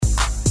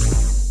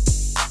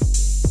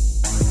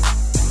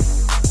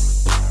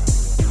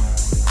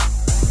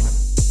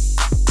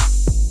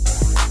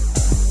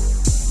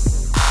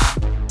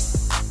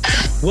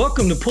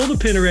Welcome to Pull the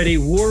Pin Already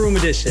War Room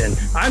Edition.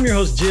 I'm your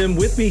host, Jim.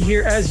 With me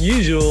here, as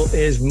usual,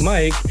 is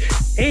Mike.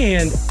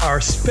 And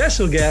our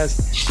special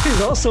guest is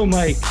also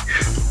Mike,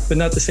 but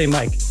not the same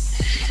Mike.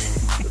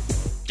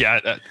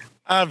 Yeah,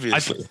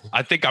 obviously.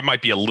 I think I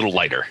might be a little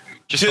lighter.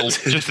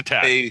 Just a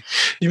tad.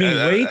 You mean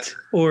weight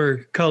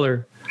or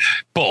color?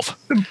 Both.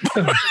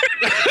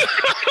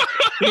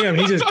 Damn,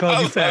 he just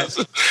called you fat.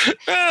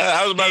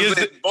 I was about to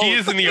say both. He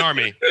is in the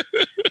Army.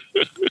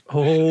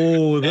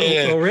 Oh,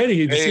 already.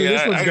 You see where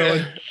this one's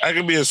going. I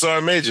could be a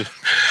sergeant major.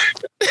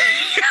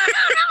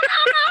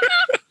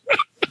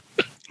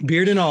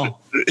 Beard and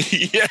all.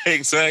 Yeah,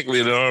 exactly.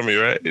 In the Army,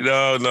 right?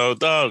 No.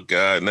 Oh,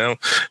 God. Now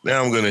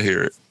I'm going to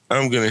hear it.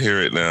 I'm going to hear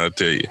it now, I'll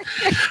tell you.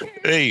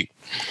 Hey,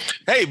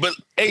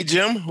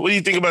 Jim, what do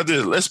you think about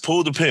this? Let's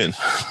pull the pin.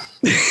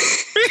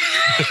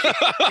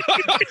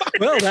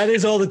 Well, that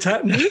is all the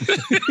time.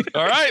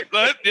 All right.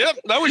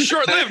 That was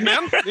short-lived,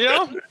 man. You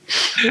know?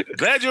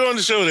 Glad you're on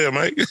the show there,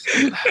 Mike.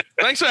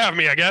 Thanks for having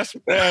me, I guess.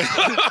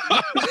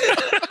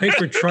 Thanks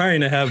for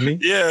trying to have me.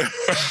 Yeah.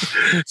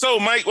 So,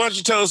 Mike, why don't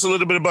you tell us a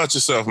little bit about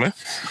yourself, man?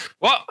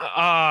 Well,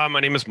 my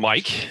name is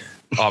Mike,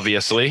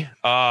 obviously.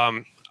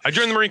 I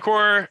joined the Marine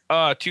Corps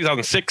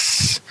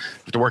 2006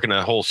 after working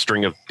a whole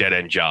string of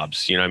dead-end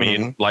jobs. You know what I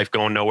mean? Mm-hmm. Life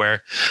going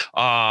nowhere.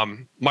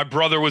 My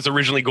brother was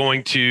originally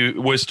talking to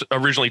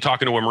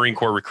a Marine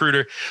Corps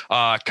recruiter.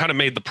 Kind of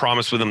made the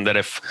promise with him that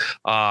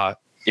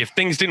if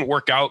things didn't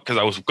work out, because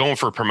I was going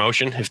for a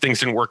promotion, if things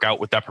didn't work out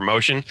with that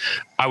promotion,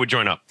 I would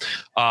join up.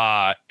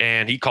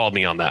 And he called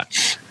me on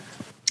that.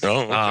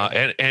 Oh,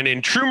 okay. And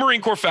in true Marine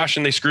Corps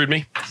fashion, they screwed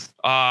me.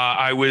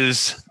 I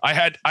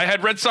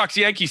had Red Sox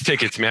Yankees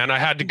tickets, man. I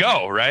had to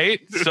go, right?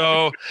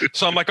 So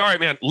I'm like, all right,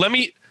 man, let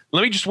me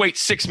just wait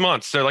 6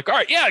 months. They're like, all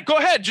right, yeah, go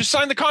ahead, just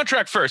sign the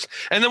contract first,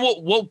 and then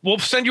we'll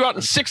send you out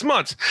in 6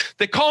 months.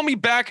 They call me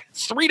back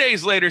 3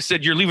 days later,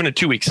 said you're leaving in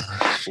 2 weeks.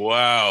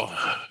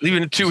 Wow,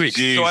 leaving in 2 weeks.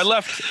 Jeez. So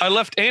I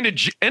left end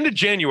of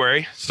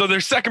January. So their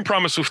second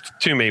promise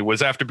to me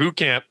was after boot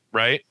camp,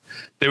 right?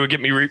 They would get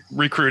me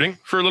recruiting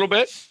for a little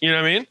bit. You know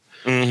what I mean?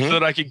 Mm-hmm. So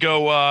that I could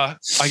go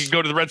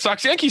to the Red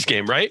Sox Yankees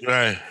game, right?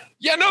 Right.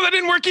 Yeah, no, that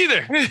didn't work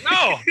either.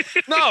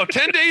 No,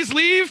 10 days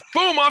leave,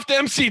 boom, off to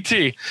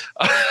MCT.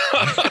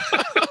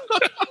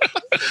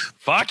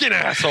 Fucking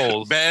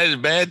assholes.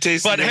 Bad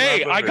taste. But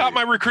hey, I got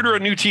my recruiter a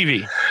new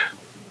TV.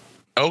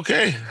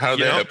 Okay, how'd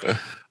that happen?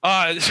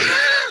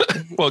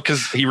 Well,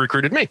 because he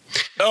recruited me.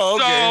 Oh,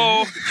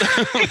 okay.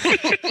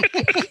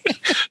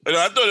 So,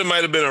 I thought it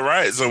might have been a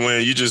riot somewhere.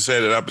 You just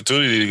had an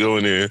opportunity to go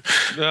in there.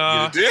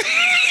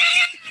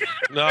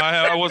 No,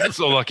 I wasn't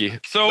so lucky.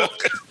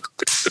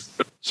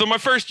 So my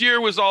first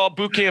year was all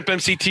boot camp,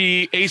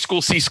 MCT, A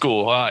school, C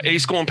school. A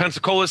school in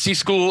Pensacola, C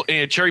school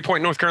in Cherry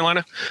Point, North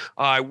Carolina.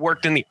 I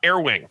worked in the air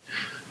wing.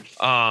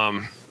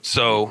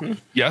 So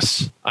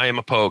yes, I am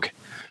a pogue.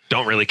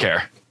 Don't really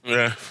care.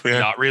 Yeah.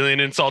 Not really an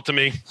insult to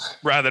me.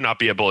 Rather not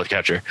be a bullet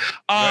catcher.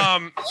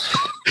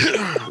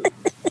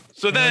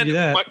 So then,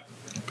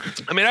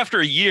 after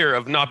a year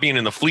of not being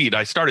in the fleet,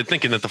 I started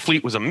thinking that the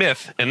fleet was a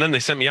myth, and then they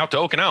sent me out to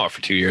Okinawa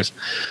for 2 years.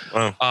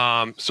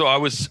 Wow. So I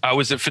was at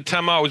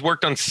FATEMA. I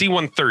worked on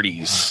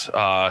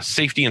C-130s.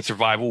 Safety and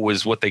survival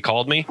was what they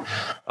called me.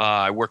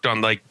 I worked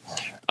on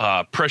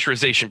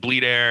pressurization,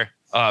 bleed air,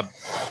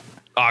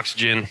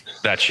 oxygen,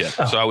 that shit.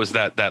 So I was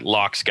that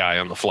LOX guy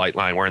on the flight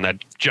line wearing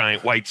that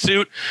giant white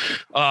suit,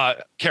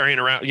 carrying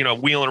around,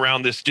 wheeling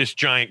around this just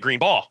giant green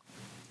ball.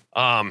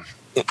 So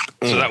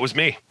that was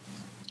me.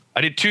 I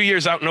did 2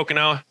 years out in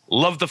Okinawa,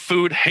 loved the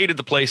food, hated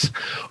the place,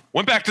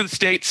 went back to the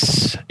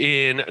States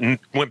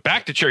went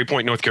back to Cherry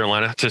Point, North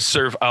Carolina to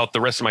serve out the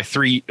rest of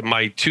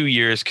my 2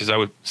 years, because I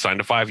was signed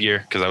a 5-year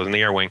because I was in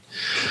the air wing.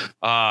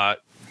 And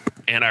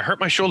I hurt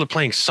my shoulder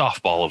playing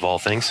softball, of all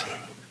things.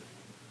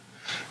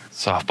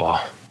 Softball.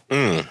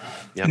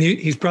 Yeah.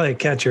 He's probably a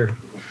catcher.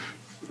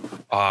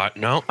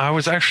 No, I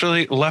was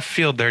actually left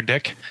field there,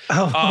 Dick.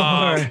 Oh,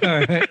 all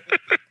right.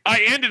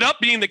 I ended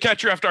up being the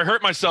catcher after I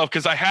hurt myself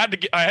because I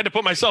had to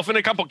put myself in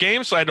a couple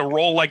games, so I had to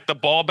roll the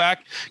ball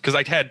back because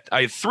I had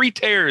 3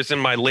 tears in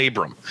my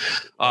labrum.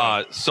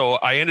 So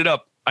I ended,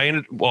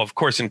 well, of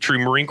course, in true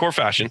Marine Corps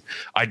fashion,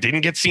 I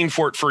didn't get seen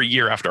for it for a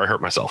year after I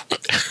hurt myself.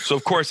 So,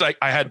 of course, I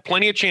had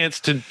plenty of chance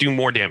to do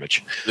more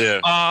damage.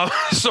 Yeah.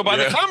 So by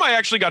the time I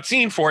actually got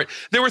seen for it,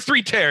 there were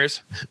 3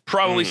 tears.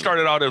 Probably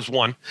started out as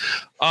 1.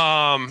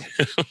 3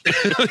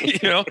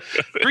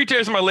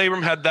 tears in my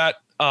labrum. Had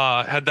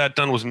that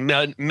done, was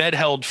med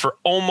held for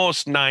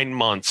almost 9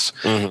 months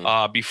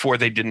before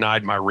they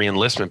denied my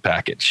reenlistment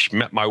package.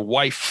 Met my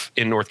wife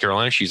in North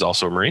Carolina. She's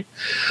also a Marine.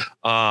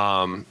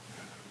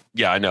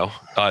 Yeah, I know.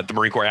 The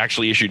Marine Corps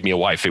actually issued me a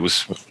wife. It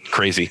was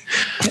crazy.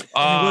 It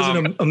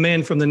wasn't a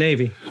man from the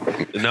Navy.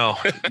 No.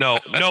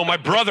 My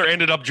brother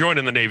ended up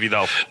joining the Navy,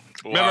 though.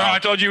 Wow. Remember how I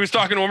told you he was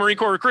talking to a Marine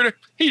Corps recruiter?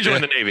 He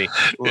joined the Navy.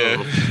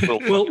 Yeah.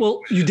 Well,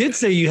 you did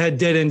say you had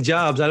dead-end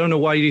jobs. I don't know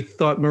why you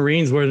thought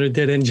Marines were in a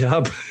dead-end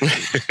job.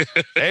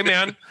 Hey,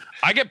 man,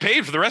 I get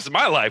paid for the rest of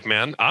my life,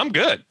 man. I'm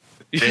good.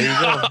 There you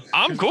go.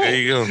 I'm cool. There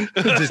you go.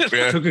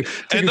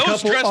 And those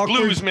stress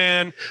blues,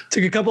 man.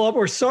 Took a couple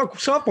awkward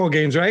softball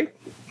games, right?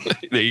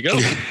 There you go.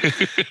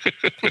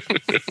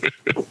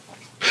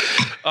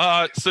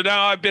 So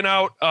now I've been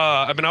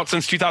out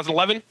since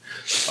 2011.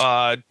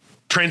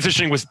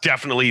 Transitioning was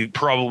definitely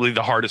probably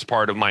the hardest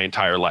part of my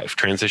entire life.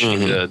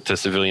 Transitioning to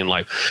civilian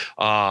life.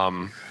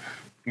 I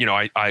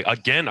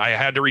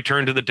had to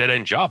return to the dead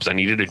end jobs. I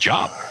needed a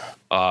job.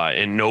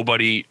 And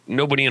nobody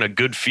in a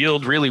good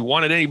field really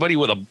wanted anybody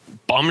with a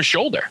bum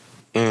shoulder.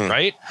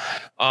 Right.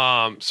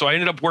 So I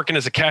ended up working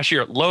as a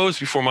cashier at Lowe's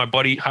before my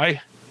buddy.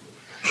 Hi.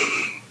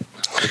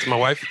 It's my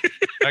wife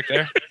back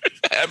there.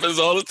 Happens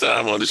all the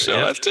time on the show.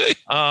 Yeah. I tell you.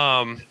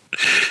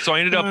 So I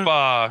ended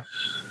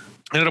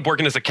up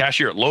working as a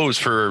cashier at Lowe's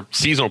for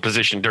seasonal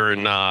position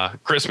during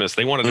Christmas.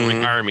 They wanted to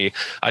retire me.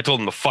 I told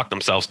them to fuck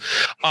themselves.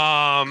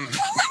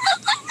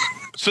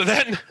 So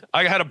then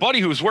I had a buddy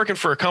who was working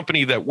for a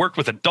company that worked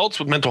with adults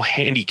with mental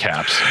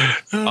handicaps.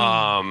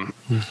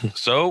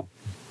 So,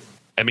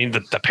 I mean,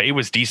 the pay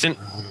was decent,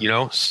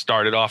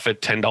 started off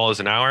at $10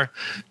 an hour,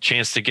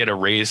 chance to get a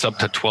raise up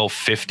to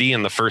 $12.50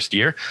 in the first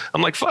year.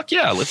 I'm like, fuck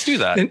yeah, let's do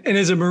that. And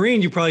as a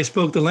Marine, you probably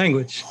spoke the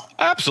language.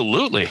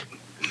 Absolutely.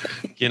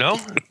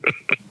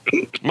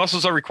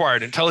 Muscles are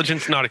required.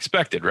 Intelligence not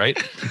expected, right?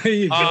 There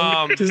you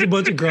go. Just a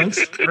bunch of grunts.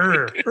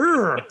 A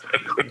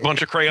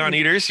bunch of crayon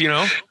eaters,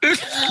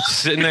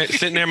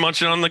 sitting there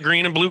munching on the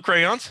green and blue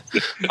crayons.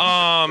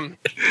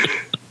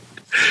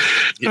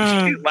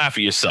 You laugh at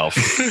yourself.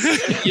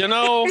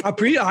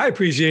 I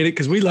appreciate it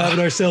because we laugh at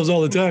ourselves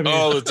all the time.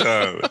 All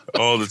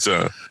the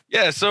time.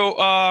 Yeah.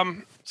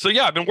 So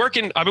yeah, I've been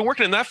working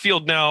in that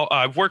field now.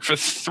 I've worked for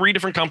 3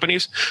 different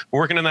companies.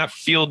 We're working in that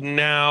field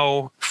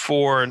now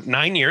for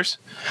 9 years.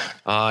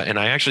 And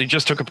I actually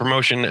just took a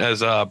promotion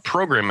as a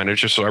program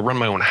manager. So I run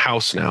my own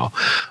house now.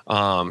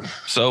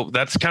 So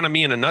that's kind of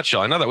me in a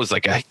nutshell. I know that was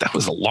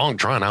a long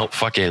drawn out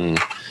fucking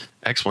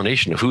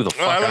explanation of who the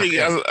fuck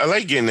I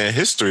like getting that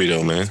history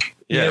though, man.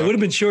 Yeah, it would have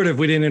been shorter if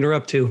we didn't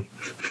interrupt too.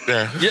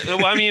 Yeah.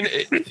 Well, I mean,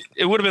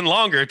 it would have been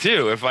longer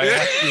too if I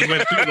actually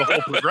went through the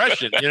whole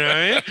progression. You know what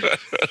I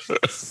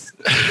mean?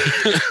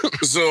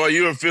 So, are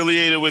you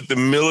affiliated with the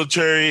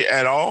military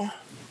at all?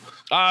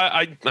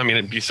 I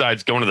mean,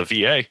 besides going to the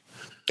VA.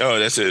 Oh,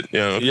 that's it.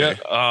 Yeah. Okay.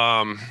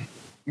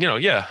 Yeah.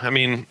 Yeah. I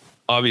mean,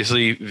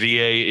 obviously,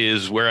 VA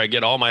is where I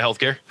get all my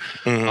healthcare.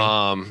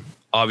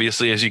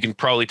 Obviously, as you can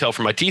probably tell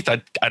from my teeth,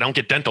 I don't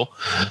get dental.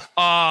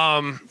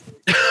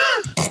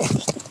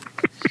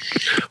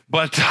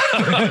 But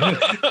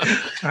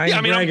I'm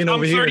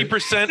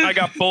 30%. I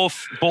got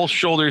both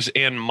shoulders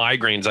and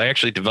migraines. I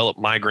actually developed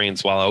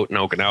migraines while out in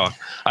Okinawa.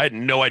 I had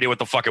no idea what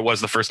the fuck it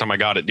was the first time I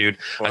got it, dude.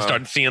 Wow. I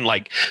started seeing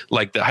I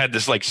had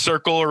this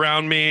circle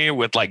around me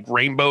with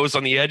rainbows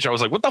on the edge. I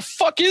was like, what the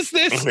fuck is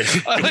this?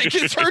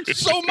 It hurts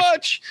so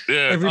much.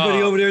 Yeah.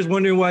 Everybody over there is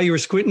wondering why you were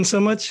squinting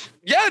so much.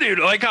 Yeah, dude.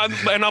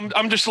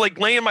 I'm just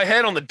laying my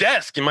head on the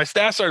desk, and my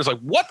staff sergeant's like,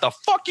 "What the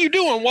fuck you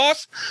doing,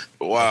 Was?"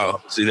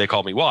 Wow. See, they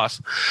called me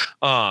Was.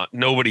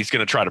 Nobody's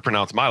gonna try to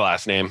pronounce my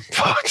last name.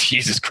 Fuck,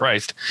 Jesus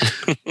Christ.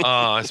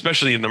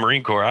 Especially in the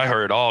Marine Corps, I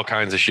heard all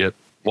kinds of shit.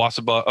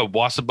 Wasabugga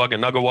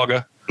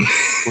Nugawugga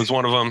was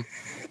one of them.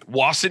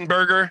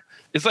 Wassenberger.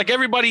 It's like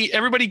everybody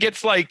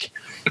gets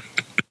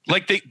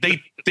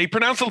they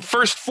pronounce the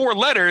first 4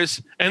 letters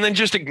and then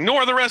just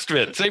ignore the rest of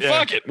it. Say,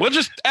 fuck it. We'll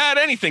just add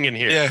anything in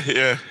here.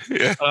 Yeah.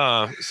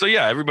 So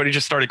yeah, everybody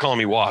just started calling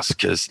me Was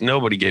because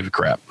nobody gave a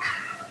crap.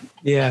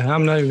 Yeah,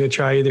 I'm not even going to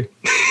try either.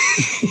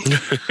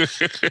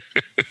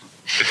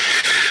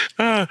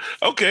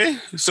 Okay.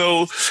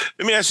 So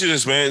let me ask you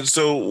this, man.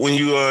 So when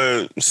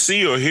you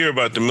see or hear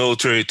about the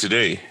military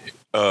today,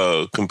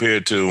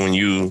 compared to when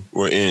you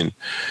were in,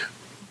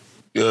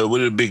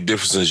 what are the big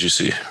differences you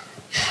see?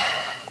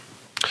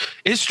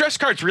 Is stress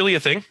cards really a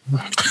thing?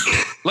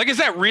 Is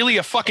that really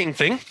a fucking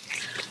thing?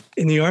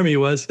 In the Army, it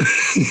was.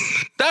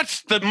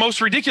 That's the most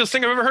ridiculous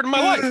thing I've ever heard in my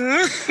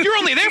life. You're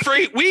only there for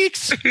 8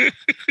 weeks.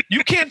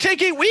 You can't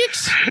take 8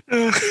 weeks.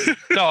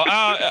 No,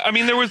 I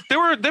mean,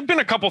 there've been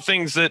a couple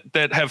things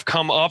that have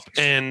come up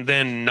and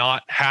then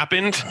not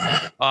happened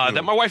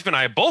that my wife and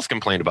I both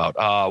complained about.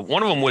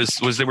 One of them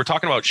was they were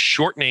talking about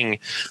shortening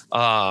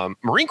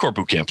Marine Corps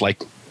boot camp.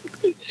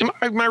 Am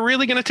I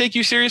really going to take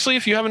you seriously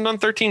if you haven't done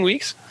 13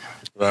 weeks?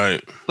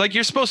 Right.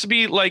 You're supposed to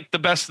be the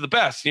best of the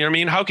best. You know what I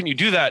mean? How can you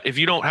do that if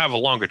you don't have a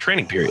longer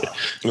training period? Right.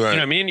 You know what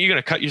I mean? You're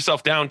going to cut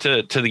yourself down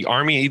to the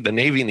Army, the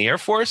Navy, and the Air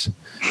Force.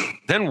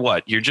 Then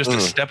what? You're just a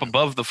step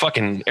above the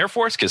fucking Air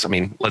Force? Because, I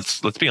mean, let's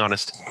be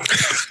honest.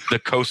 The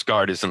Coast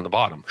Guard is in the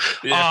bottom.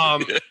 Yeah.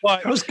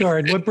 Coast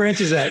Guard, what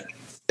branch is that?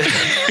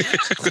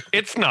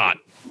 It's not.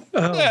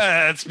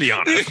 Let's be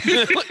honest.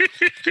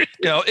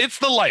 It's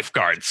the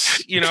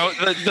lifeguards.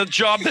 The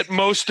job that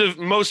most of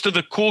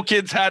the cool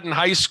kids had in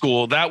high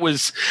school. That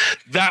was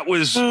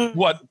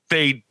what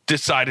they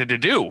decided to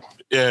do.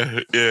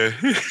 Yeah.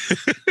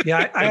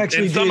 Yeah, I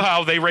actually and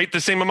somehow they rate the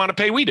same amount of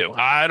pay we do.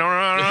 I don't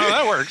know how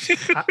that works.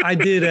 I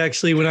did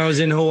actually when I was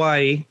in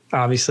Hawaii.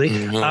 Obviously,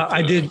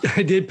 I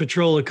did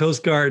patrol a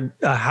Coast Guard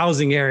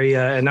housing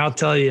area, and I'll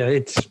tell you,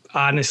 it's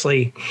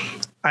honestly,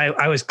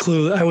 I was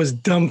clueless. I was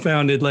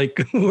dumbfounded. Like,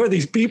 who are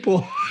these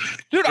people?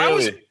 Dude,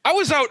 really? I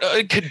was out.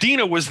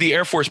 Kadena was the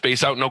Air Force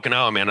base out in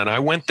Okinawa, man, and I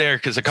went there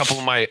because a couple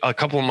of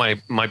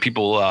my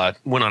people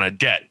went on a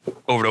debt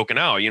over to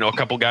Okinawa. You know, a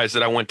couple guys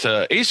that I went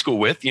to A school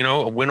with, you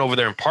know, went over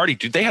there and partied.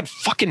 Dude, they had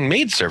fucking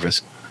maid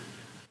service.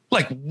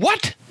 Like,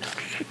 what?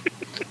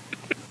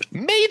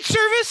 Maid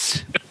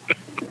service?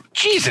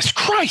 Jesus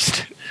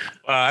Christ!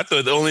 I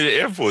thought only the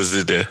Air Force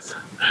did that.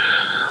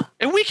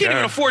 And we can't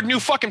even afford new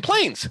fucking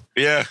planes.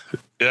 Yeah.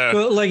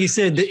 Well, like you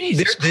said, they're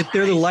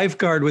the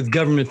lifeguard with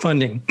government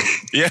funding.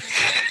 Yeah.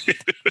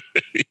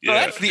 No,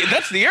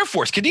 that's the Air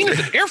Force. Kadena's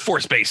an Air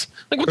Force base.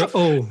 Like, what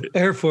the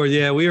Air Force.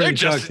 Yeah, we already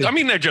talked. I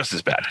mean, they're just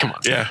as bad. Come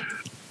on. Yeah.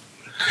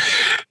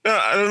 No,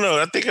 I don't know.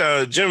 I think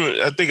Jim.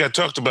 I think I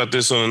talked about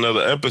this on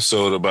another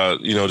episode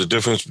about the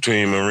difference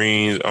between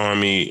Marines,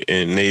 Army,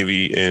 and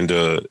Navy and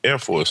Air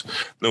Force.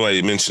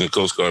 Nobody mentioned the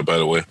Coast Guard, by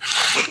the way,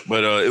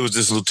 but it was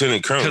this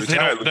Lieutenant Colonel.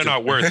 They're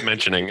not worth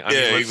mentioning.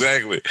 Yeah,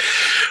 exactly.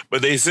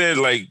 But they said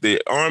like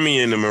the Army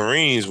and the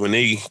Marines, when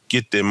they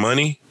get their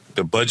money,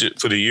 the budget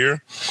for the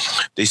year,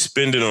 they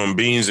spend it on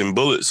beans and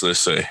bullets, let's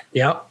say.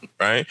 Yep.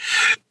 Right?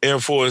 Air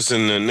Force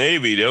and the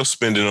Navy, they'll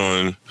spend it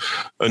on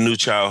a new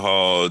chow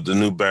hall, the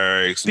new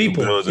barracks,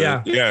 people, new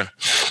building. Yeah.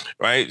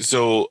 Right?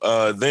 So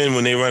then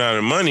when they run out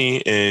of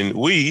money, and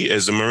we,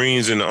 as the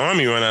Marines and the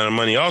Army, run out of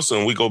money also,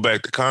 and we go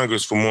back to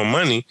Congress for more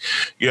money,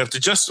 you have to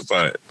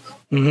justify it.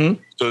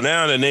 Mm-hmm. So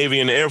now the Navy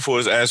and the Air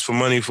Force ask for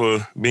money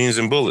for beans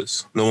and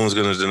bullets. No one's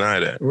going to deny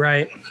that.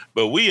 Right.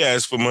 But we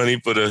ask for money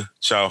for the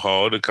chow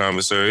hall, the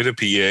commissary, the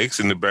PX,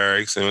 and the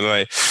barracks. And we're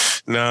like,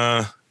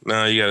 nah,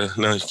 you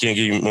can't give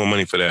you more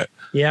money for that.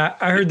 Yeah,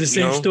 I heard the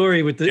same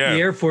story with the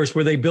Air Force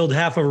where they build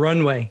half a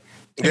runway.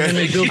 And then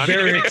they build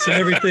barracks and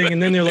everything.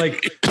 And then they're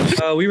like,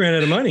 we ran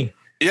out of money.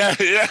 Yeah.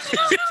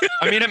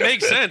 I mean, it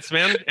makes sense,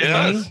 man. It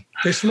does.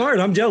 They're smart.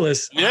 I'm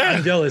jealous. Yeah.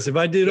 I'm jealous. If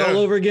I did it all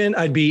over again,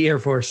 I'd be Air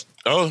Force.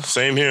 Oh,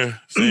 same here.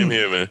 Same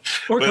here, man.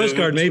 Or Coast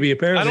Guard, maybe.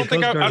 Apparently, I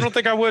don't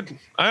think I would.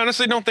 I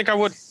honestly don't think I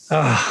would. If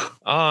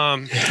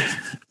I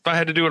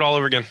had to do it all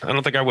over again, I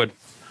don't think I would.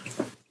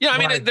 Yeah, I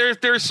mean,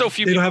 there's so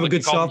few. They people don't have a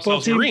good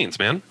softball team. Marines,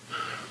 man.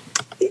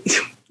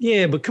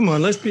 Yeah, but come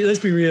on, let's be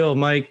real,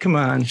 Mike. Come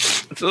on.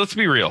 Let's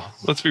be real.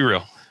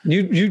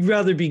 You'd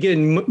rather be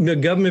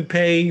getting government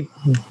pay,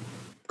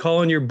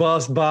 calling your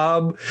boss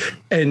Bob,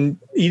 and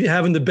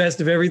having the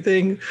best of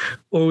everything,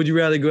 or would you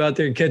rather go out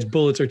there and catch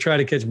bullets or try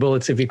to catch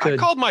bullets if you could?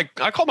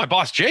 I called my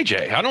boss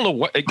JJ. I don't know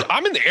what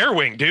I'm in the air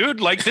wing,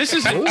 dude. Like this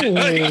is like what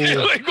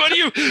do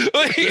you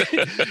like?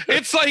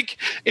 It's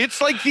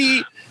like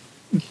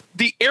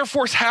the Air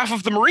Force half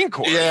of the Marine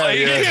Corps. Yeah, like,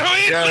 yeah.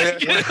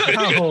 You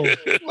know what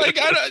I mean? Like,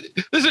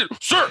 this is,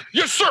 sir,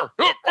 yes, sir.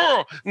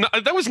 No,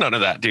 that was none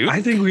of that, dude.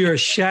 I think we are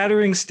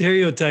shattering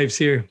stereotypes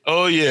here.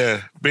 Oh,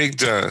 yeah. Big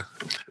time.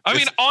 I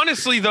mean,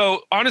 honestly,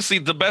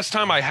 the best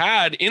time I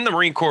had in the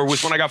Marine Corps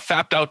was when I got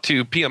fapped out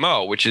to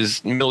PMO, which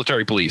is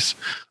military police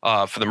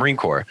for the Marine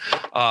Corps.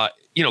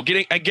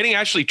 Getting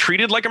actually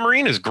treated like a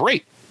Marine is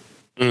great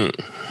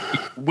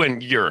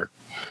when you're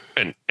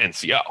an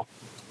NCO.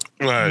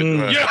 Right. You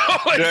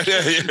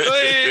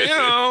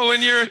know,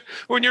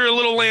 when you're a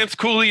little Lance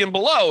Cooley and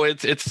below,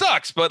 it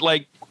sucks. But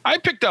like, I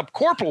picked up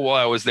corporal while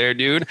I was there,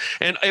 dude,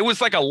 and it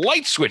was like a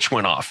light switch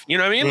went off. You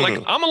know what I mean?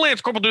 Like, I'm a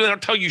Lance Corporal, dude, and I'll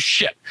tell you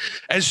shit.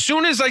 As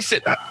soon as I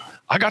said,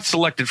 I got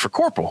selected for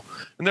corporal,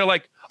 and they're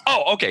like,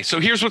 oh, okay, so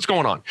here's what's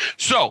going on.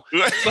 So,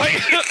 like,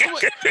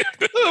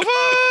 the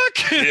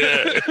fuck?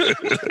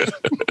 Yeah.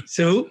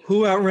 So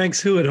who outranks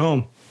who at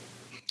home?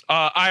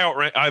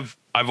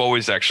 I've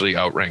always actually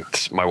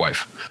outranked my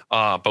wife,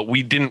 but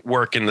we didn't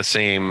work in the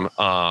same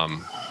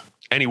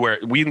anywhere.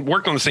 We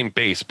worked on the same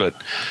base, but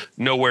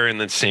nowhere in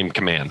the same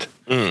command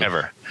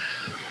ever.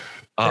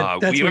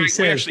 We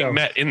actually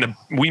met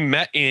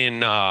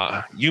in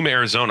Yuma,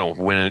 Arizona,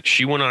 when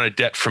she went on a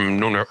debt from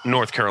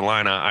North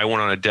Carolina. I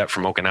went on a debt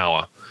from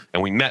Okinawa,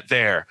 and we met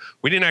there.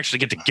 We didn't actually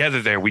get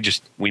together there.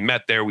 We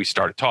met there. We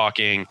started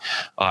talking.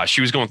 She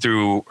was going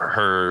through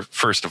her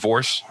first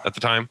divorce at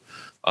the time.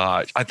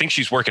 I think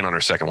she's working on her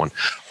second one.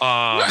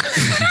 I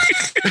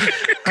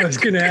was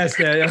going to ask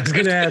that. I was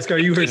going to ask, are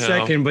you her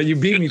second? But you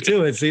beat me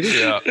to it, see?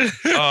 Yeah.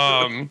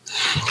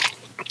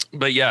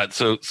 But yeah,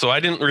 so I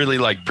didn't really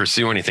like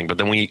pursue anything. But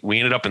then we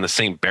ended up in the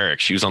same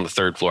barracks. She was on the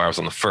third floor. I was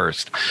on the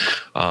first.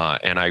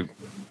 And I,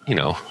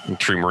 in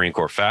true Marine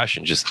Corps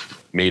fashion, just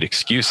made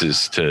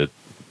excuses to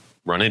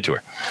run into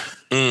her.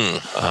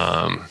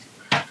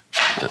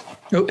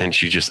 And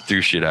she just threw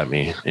shit at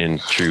me in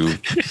true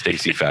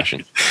Stacy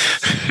fashion.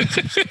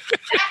 Exactly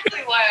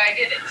why I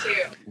did it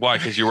too. Why?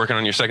 Because you're working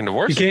on your second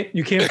divorce?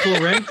 You can't pull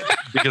rank?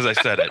 Because I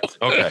said it.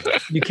 Okay.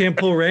 You can't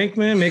pull rank,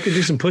 man? Make her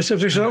do some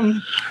push-ups or something?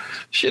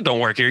 Shit don't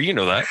work here. You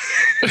know that.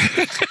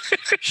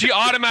 She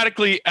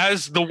automatically,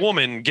 as the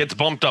woman, gets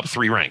bumped up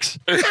 3 ranks.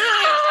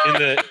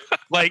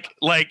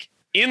 like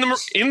in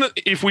the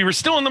if we were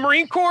still in the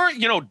Marine Corps,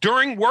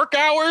 during work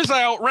hours,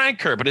 I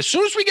outrank her. But as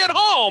soon as we get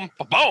home,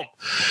 boom,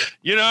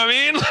 you know what I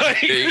mean?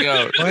 Like, there you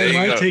go. Why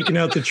am I taking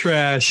out the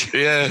trash?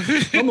 Yeah.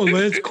 I'm a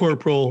lance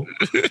corporal.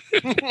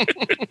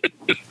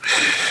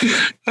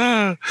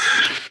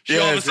 She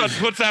all of a sudden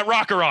puts that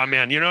rocker on,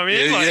 man. You know what I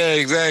mean? Yeah,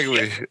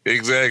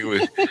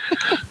 exactly.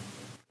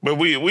 But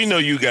we know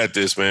you got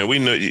this, man. We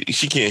know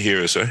she can't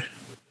hear us, right?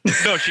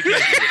 No, she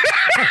can't.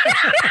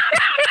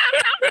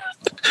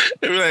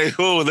 They're like,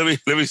 oh, let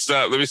me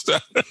stop.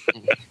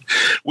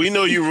 We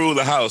know you rule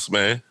the house,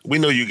 man. We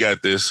know you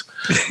got this.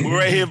 We're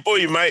right here for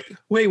you, Mike.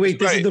 Wait,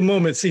 this is the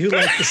moment. See who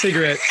lights the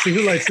cigarette.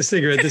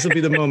 This will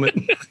be the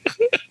moment.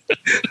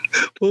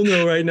 We'll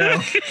know right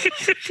now.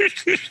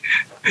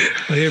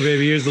 Oh, here,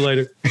 baby, here's the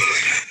lighter.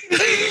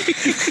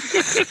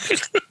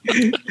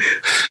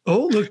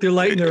 Oh, look, they're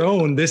lighting their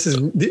own. I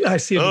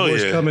see a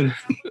divorce coming.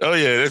 Oh,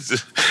 yeah.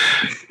 That's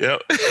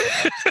yep.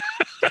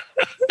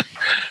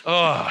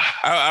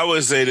 I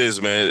would say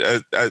this,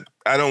 man.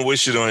 I don't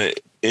wish it on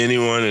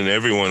anyone and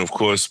everyone, of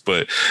course,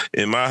 but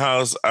in my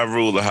house, I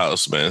rule the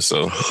house, man.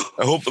 So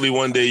hopefully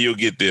one day you'll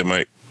get there,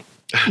 Mike.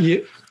 Yeah.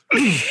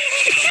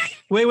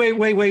 Wait,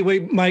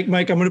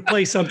 Mike. I'm going to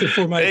play something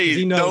for Mike.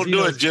 Hey, don't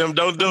do it, Jim.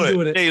 Don't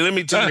do it. Hey, let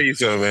me tell you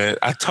something, man.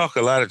 I talk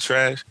a lot of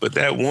trash, but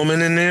that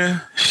woman in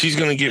there, she's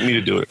going to get me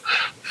to do it.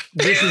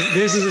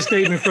 This is a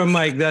statement from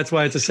Mike. That's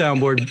why it's a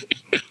soundboard.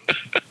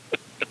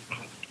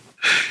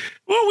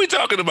 What are we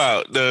talking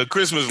about? The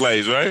Christmas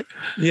lights, right?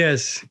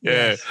 Yes. Yeah.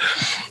 Yes.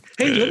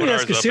 Hey, let me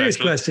ask a serious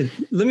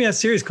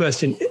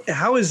question.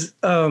 How is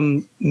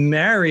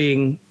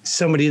marrying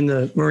somebody in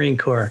the Marine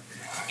Corps?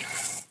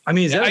 I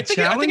mean, is that a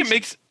challenge? I think it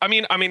makes. I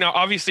mean,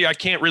 obviously, I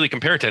can't really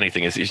compare it to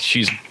anything.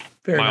 She's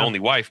my only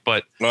wife,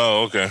 but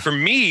okay. For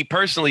me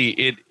personally,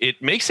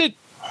 it makes it.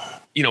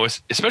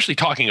 Especially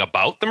talking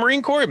about the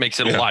Marine Corps, it makes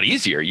it a lot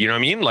easier. You know what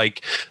I mean?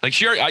 Like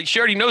she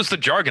already knows the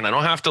jargon. I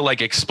don't have to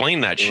explain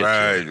that shit.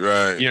 Right.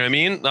 You know what I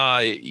mean?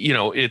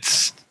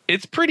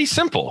 It's pretty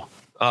simple.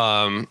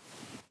 And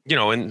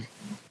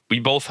we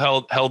both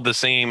held the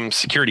same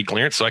security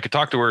clearance, so I could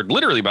talk to her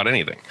literally about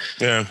anything.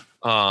 Yeah.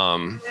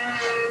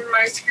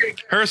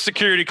 Her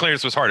security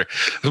clearance was higher,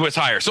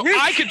 so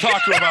I could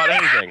talk to her about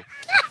anything.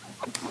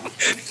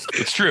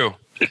 It's true.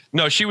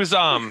 No, she was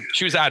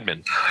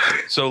admin.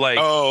 So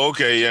oh,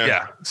 okay, yeah.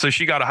 Yeah. So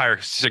she got a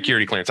higher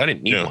security clearance. I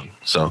didn't need one.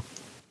 So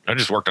I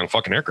just worked on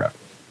fucking aircraft.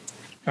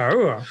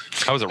 Oh.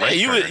 I was a wrench.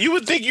 You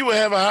would think you would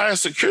have a higher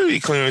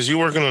security clearance. You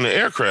working on the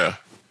aircraft.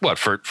 What,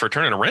 for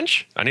turning a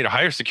wrench? I need a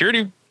higher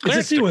security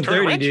clearance. It's a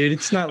C-130, dude.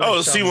 It's not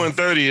like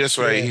C-130, that's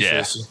right.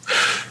 Yeah.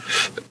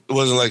 It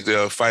wasn't like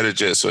the fighter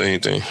jets or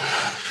anything.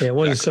 Yeah, it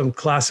wasn't some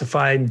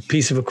classified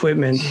piece of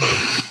equipment.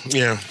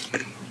 Yeah.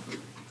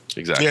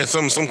 Exactly. Yeah,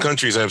 some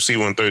countries have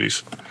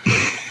C-130s.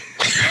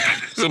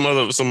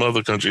 some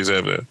other countries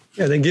have that.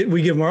 Yeah,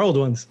 we give them our old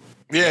ones.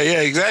 Yeah,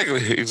 exactly.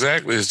 It's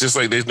just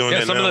like they're doing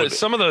that now.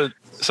 Some of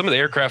the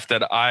aircraft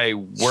that I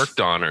worked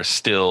on are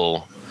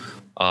still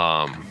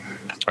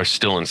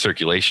in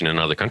circulation in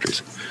other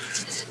countries.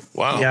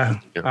 Wow. Yeah,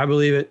 I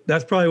believe it.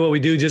 That's probably what we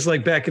do, just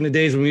like back in the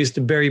days when we used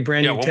to bury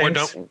brand new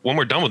tanks. When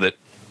we're done with it,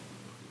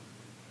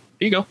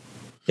 here you go.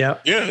 Yeah.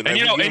 Yeah.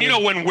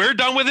 And when we're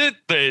done with it,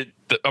 the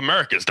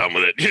America's done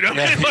with it. You know,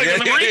 when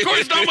the Marine Corps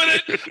is done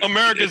with it,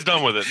 America's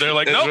done with it. They're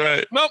like,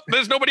 nope,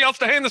 there's nobody else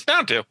to hand this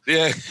down to.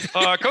 Yeah.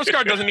 Coast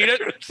Guard doesn't need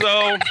it,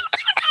 so.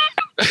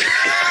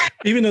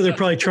 Even though they're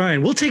probably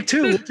trying, we'll take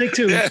two.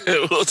 Yeah,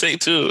 we'll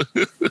take two.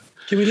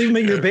 Can we leave them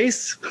at your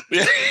base?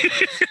 Yeah.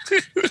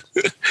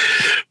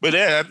 But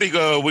I think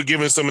we're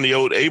giving some of the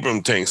old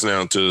Abrams tanks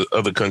now to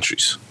other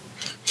countries.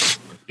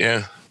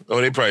 Yeah.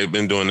 Oh, they've probably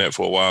been doing that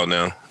for a while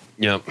now.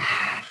 Yep.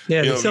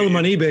 Yeah, they sell them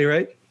on eBay,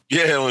 right?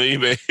 Yeah, on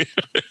eBay.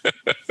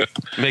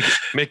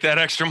 make that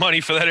extra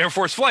money for that Air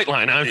Force flight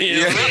line. I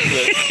mean,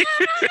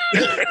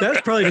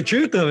 that's probably the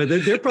truth of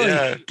it. They're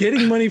probably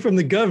getting money from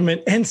the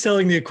government and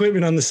selling the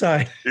equipment on the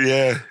side.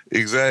 Yeah,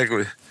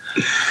 exactly.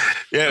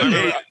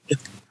 Yeah.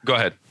 Go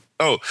ahead.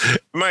 Oh,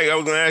 Mike, I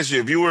was going to ask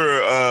you, if you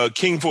were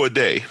king for a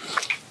day,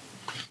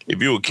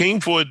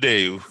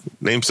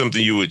 name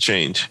something you would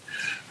change.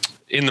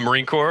 In the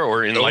Marine Corps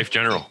or in life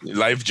general?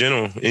 Life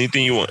general.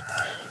 Anything you want.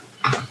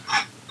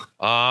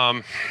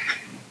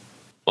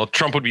 Well,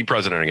 Trump would be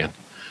president again.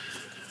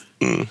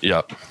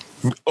 Yep.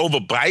 Over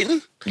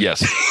Biden?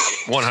 Yes.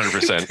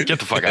 100%. Get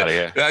the fuck out of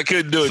here. I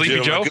couldn't do it,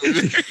 Sleepy Joe?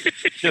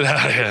 Get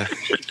out of here.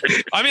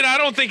 I mean, I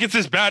don't think it's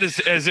as bad as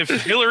if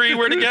Hillary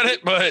were to get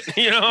it, but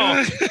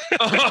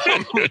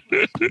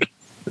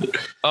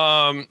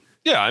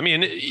yeah, I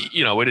mean,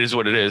 it is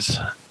what it is.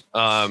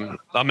 I mean,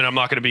 I'm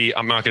not going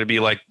to be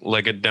like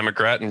a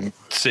Democrat and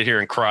sit here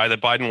and cry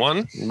that Biden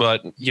won,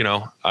 but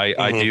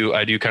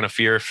I do kind of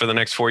fear for the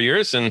next 4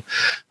 years, and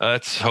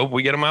let's hope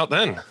we get him out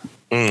then.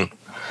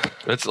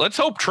 Let's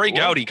hope Trey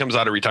Gowdy comes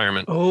out of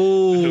retirement.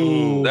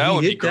 Oh, that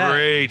would be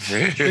great.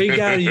 Trey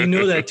Gowdy, you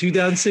know that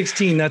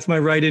 2016. That's my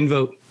write-in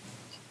vote.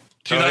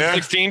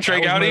 2016,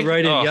 Trey Gowdy.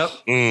 Write-in.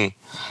 Yep.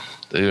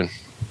 Dude.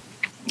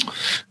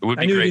 It would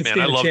be great, man.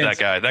 I love that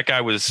guy. That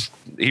guy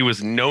he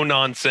was no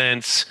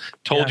nonsense,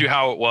 told you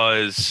how it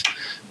was.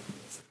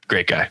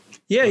 Great guy.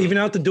 Yeah, even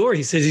out the door,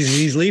 he says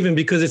he's leaving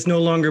because it's no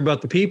longer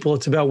about the people.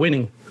 It's about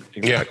winning.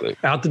 Exactly.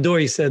 Out the door,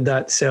 he said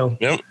that. So,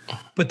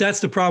 But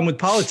that's the problem with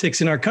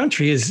politics in our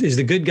country is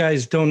the good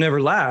guys don't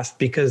never last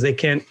because they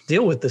can't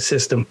deal with the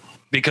system.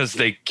 Because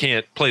they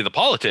can't play the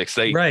politics.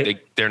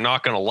 They're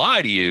not going to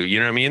lie to you. You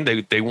know what I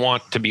mean? They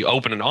want to be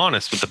open and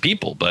honest with the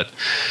people, but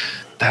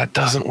that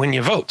doesn't win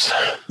you votes.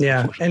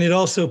 Yeah. And it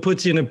also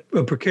puts you in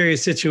a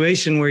precarious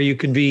situation where you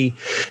could be,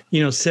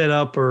 set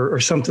up or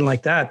something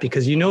like that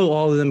because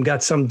all of them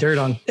got some dirt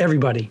on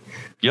everybody.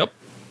 Yep.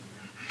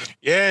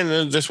 Yeah,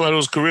 and that's why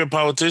those career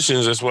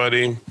politicians, that's why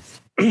they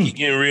keep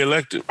getting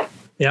reelected.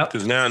 Yeah.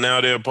 Because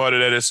now they're a part of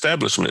that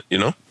establishment,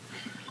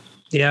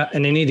 Yeah,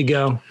 and they need to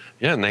go.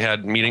 Yeah, and they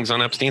had meetings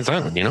on Epstein's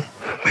Island, He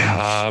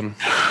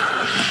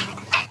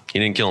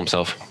didn't kill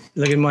himself.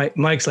 Look at Mike.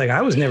 Mike's like,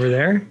 I was never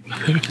there.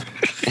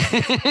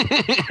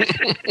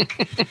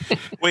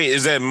 Wait,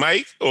 is that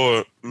Mike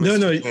or Mr.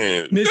 No,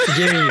 Mr.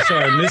 James.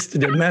 Sorry,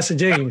 Master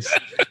James.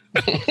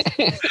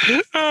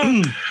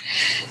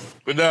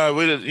 But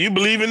you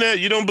believe in that?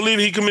 You don't believe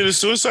he committed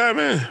suicide,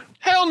 man?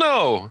 Hell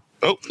no.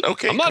 Oh,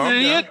 okay. I'm not an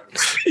idiot.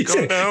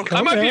 Calm down.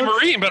 I might be a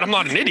Marine, but I'm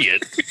not an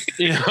idiot.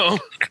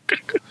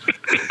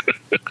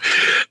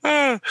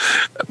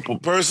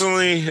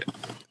 Personally,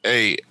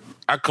 hey,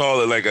 I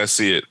call it like I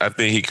see it. I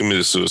think he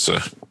committed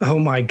suicide. Oh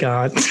my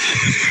God.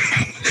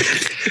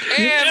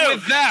 And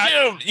with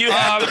that, you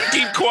have to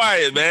keep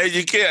quiet, man.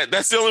 You can't.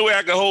 That's the only way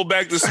I can hold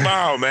back the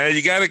smile, man.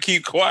 You got to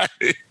keep quiet.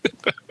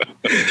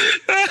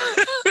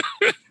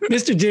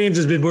 Mr. James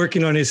has been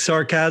working on his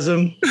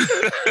sarcasm.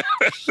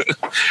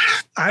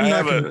 I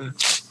have a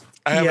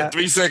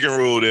 3-second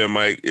rule there,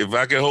 Mike. If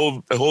I can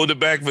hold it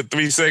back for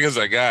 3 seconds,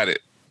 I got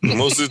it.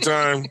 Most of the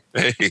time,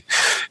 hey,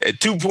 at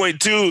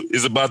 2.2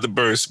 is about to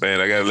burst, man.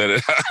 I got to let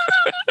it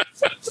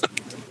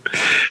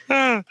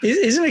out.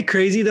 Isn't it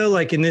crazy though?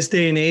 Like in this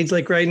day and age,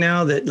 like right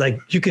now, that like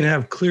you can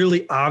have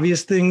clearly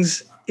obvious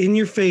things in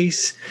your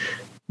face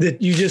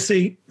that you just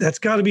say that's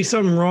got to be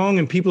something wrong,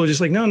 and people are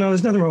just like, no,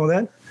 there's nothing wrong with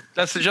that.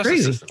 That's the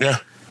justice system. Yeah.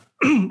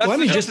 Well, I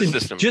mean, just in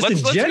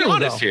general, be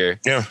honest here.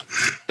 Yeah.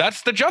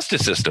 That's the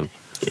justice system.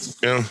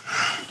 Yeah.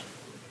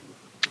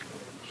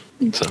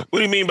 So, what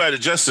do you mean by the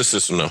justice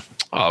system, though?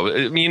 Oh,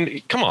 I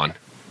mean, come on.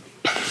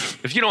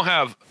 If you don't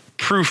have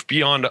proof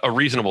beyond a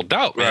reasonable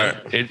doubt, man,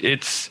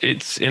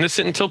 it's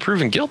innocent until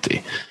proven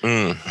guilty. You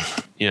know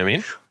what I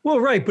mean? Well,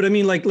 right. But I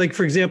mean, like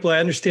for example, I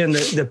understand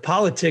that the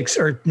politics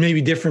are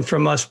maybe different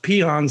from us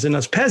peons and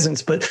us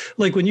peasants. But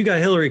like when you got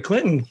Hillary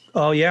Clinton,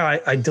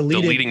 I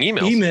deleting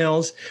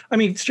emails. I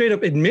mean, straight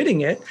up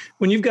admitting it.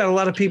 When you've got a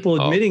lot of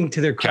people admitting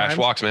to their crimes. Cash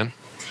walks, man.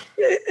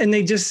 And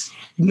they just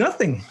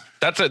nothing.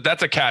 That's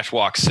a cash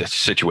walk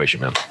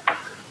situation, man.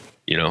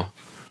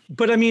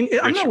 But I mean,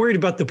 I'm not worried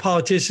about the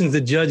politicians, the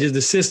judges,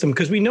 the system,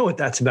 because we know what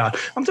that's about.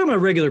 I'm talking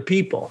about regular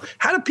people.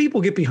 How do people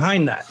get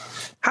behind that?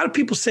 How do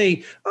people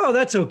say, "Oh,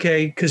 that's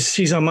okay," because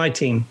she's on my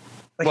team?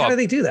 Like, how do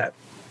they do that?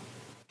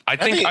 I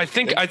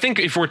think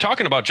if we're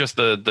talking about just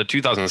the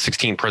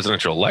 2016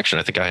 presidential election,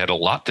 I think I had a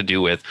lot to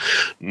do with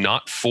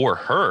not for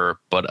her,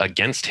 but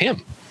against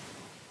him.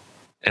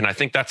 And I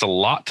think that's a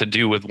lot to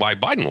do with why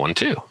Biden won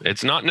too.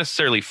 It's not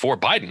necessarily for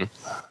Biden.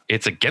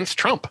 It's against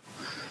Trump.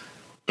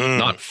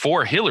 Not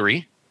for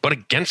Hillary, but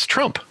against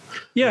Trump.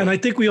 Yeah, and I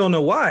think we all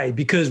know why.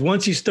 Because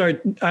once you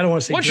start, I don't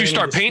want to say. Once you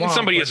start painting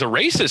somebody as a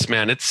racist,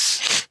 man,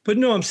 it's. But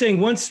no, I'm saying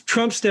once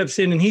Trump steps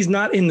in and he's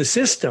not in the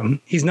system,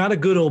 he's not a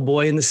good old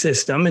boy in the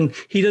system, and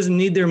he doesn't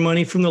need their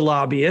money from the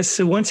lobbyists.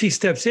 So once he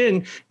steps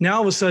in, now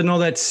all of a sudden all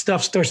that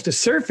stuff starts to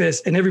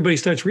surface, and everybody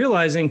starts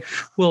realizing,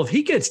 well, if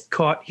he gets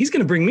caught, he's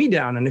going to bring me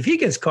down, and if he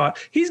gets caught,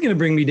 he's going to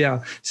bring me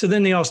down. So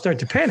then they all start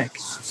to panic.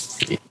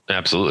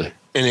 Absolutely,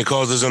 and it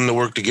causes them to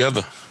work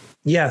together.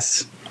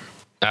 Yes.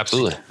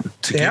 Absolutely.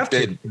 To keep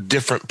that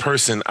different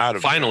person out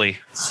of finally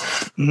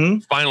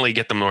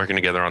get them working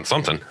together on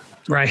something.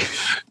 Right.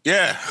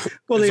 Yeah.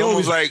 Well, it's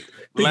almost like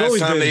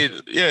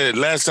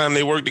last time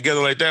they worked together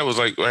like that was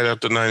like right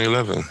after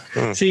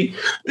 9/11. See,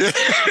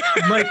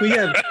 Mike, we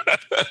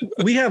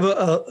have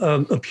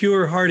a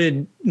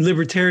pure-hearted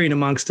libertarian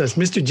amongst us.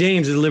 Mr.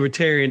 James is a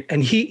libertarian,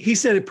 and he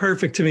said it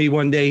perfect to me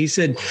one day. He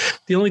said,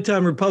 the only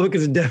time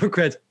Republicans and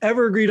Democrats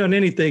ever agreed on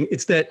anything,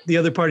 it's that the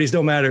other parties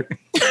don't matter.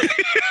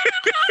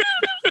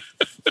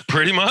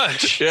 Pretty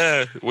much.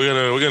 Yeah.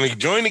 We're gonna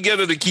join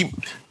together to keep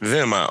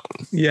them out.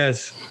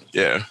 Yes.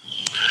 Yeah.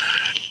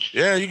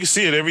 Yeah, you can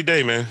see it every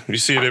day, man. You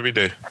see it every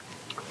day.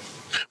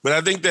 But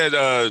I think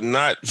that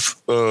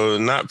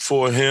not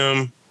for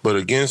him, but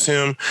against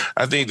him,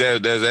 I think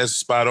that's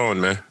spot on,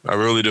 man. I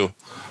really do.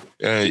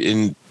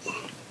 And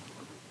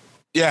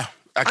yeah,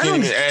 I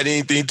can't even add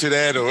anything to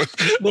that or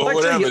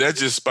whatever. That's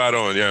just spot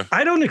on, yeah.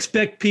 I don't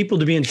expect people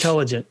to be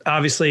intelligent.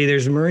 Obviously,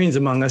 there's Marines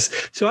among us,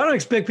 so I don't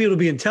expect people to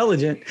be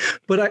intelligent.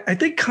 But I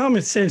think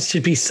common sense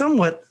should be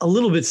somewhat a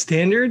little bit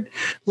standard.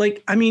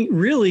 Like, I mean,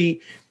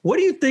 really, what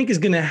do you think is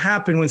going to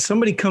happen when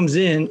somebody comes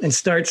in and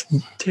starts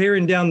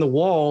tearing down the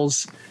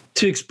walls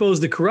to expose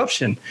the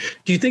corruption.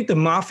 Do you think the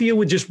mafia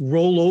would just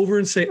roll over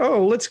and say,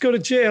 oh, let's go to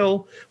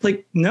jail?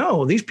 Like,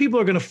 no, these people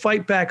are going to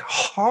fight back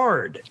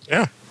hard.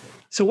 Yeah.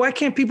 So why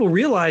can't people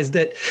realize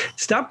that?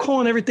 Stop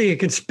calling everything a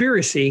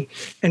conspiracy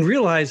and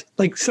realize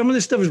like some of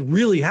this stuff is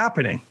really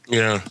happening.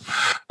 Yeah,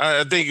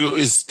 I think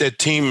it's that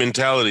team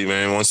mentality,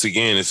 man. Once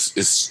again,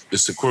 it's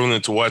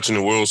equivalent to watching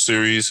the World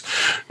Series,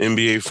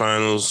 NBA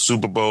Finals,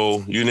 Super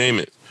Bowl, you name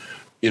it.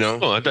 You know.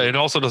 Well, it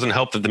also doesn't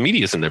help that the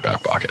media's in their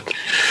back pocket.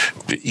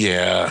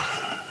 Yeah.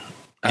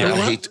 I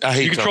hate.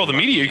 You control the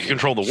media. You can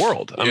control the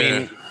world. I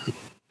mean,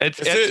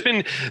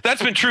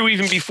 that's been true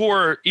even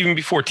before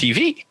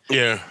TV.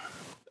 Yeah.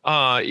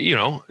 You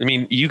know, I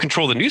mean, you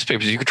control the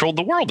newspapers, you control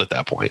the world at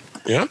that point.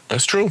 Yeah,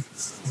 that's true.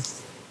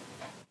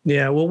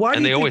 Yeah, well, why?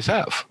 And they always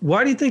have.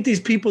 Why do you think these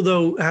people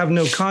though have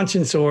no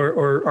conscience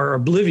or are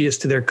oblivious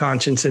to their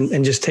conscience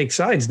and just take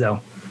sides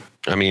though?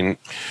 I mean,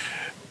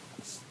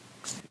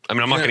 I'm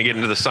not going to get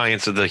into the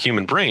science of the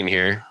human brain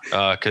here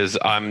because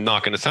I'm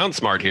not going to sound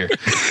smart here.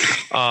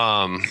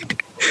 But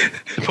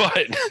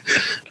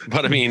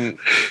I mean,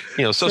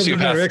 you know,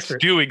 sociopaths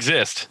do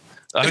exist.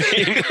 I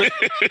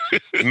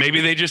mean,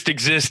 maybe they just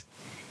exist.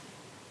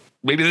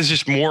 Maybe there's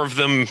just more of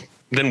them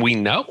than we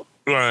know.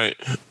 Right.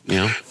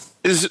 Yeah.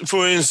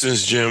 For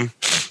instance, Jim,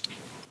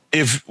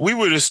 if we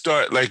were to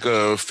start like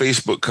a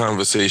Facebook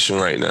conversation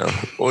right now,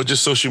 or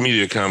just social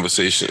media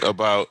conversation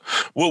about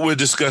what we're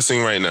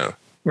discussing right now,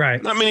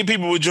 right? Not many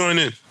people would join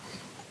in.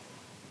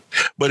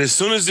 But as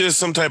soon as there's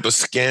some type of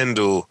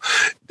scandal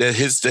that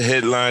hits the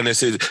headline that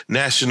says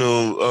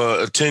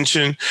national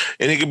attention,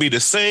 and it could be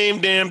the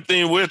same damn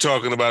thing we're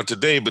talking about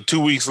today, but 2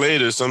 weeks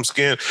later,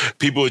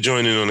 people are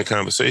joining on the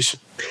conversation.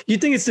 You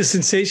think it's the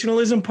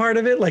sensationalism part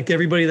of it? Like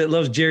everybody that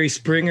loves Jerry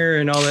Springer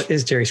and all that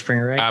is Jerry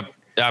Springer, right?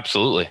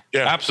 Absolutely.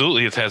 Yeah.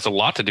 Absolutely. It has a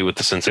lot to do with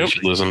the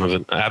sensationalism of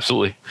it.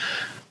 Absolutely.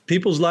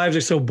 People's lives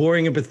are so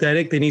boring and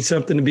pathetic. They need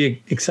something to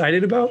be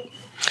excited about.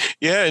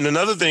 Yeah, and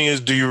another thing is,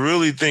 do you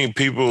really think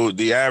people,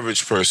 the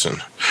average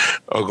person,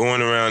 are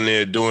going around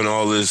there doing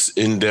all this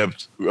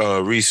in-depth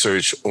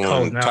research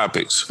on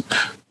topics?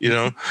 You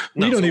know?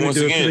 We don't even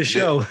do it for the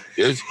show.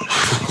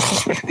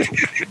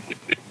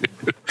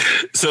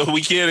 So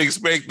we can't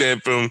expect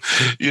that from,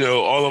 you know,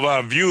 all of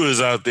our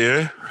viewers out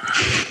there.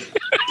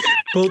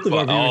 Both of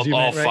our viewers,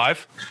 all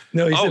five?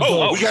 No, he said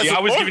both. I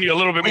was giving you a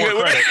little bit more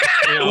credit.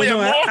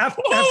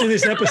 After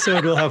this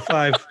episode, we'll have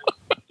 5.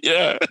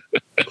 Yeah.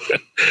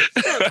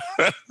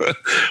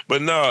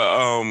 But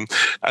no,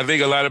 I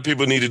think a lot of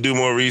people need to do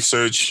more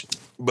research.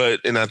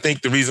 And I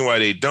think the reason why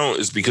they don't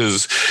is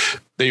because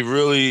they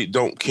really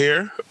don't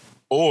care,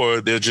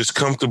 or they're just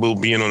comfortable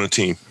being on a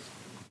team.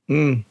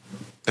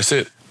 That's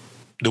it.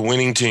 The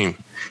winning team.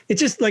 It's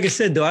just, like I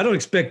said, though, I don't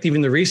expect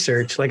even the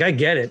research. Like, I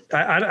get it.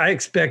 I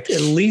expect at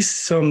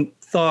least some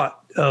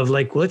thought of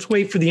like, let's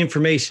wait for the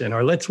information,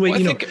 or let's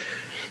wait,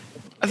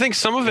 I think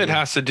some of it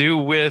has to do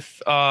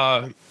with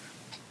not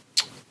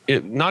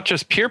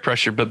just peer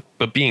pressure,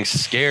 but being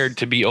scared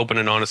to be open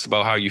and honest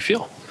about how you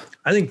feel.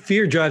 I think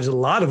fear drives a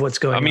lot of what's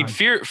going on. I mean,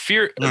 fear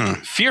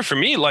for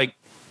me, like,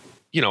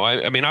 you know,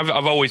 I mean, I've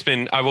always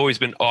been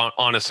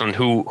honest on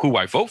who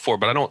I vote for,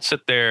 but I don't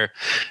sit there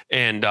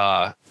and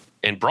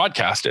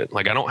broadcast it.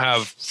 Like, I don't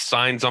have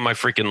signs on my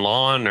freaking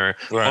lawn or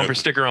bumper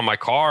sticker on my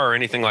car or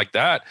anything like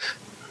that.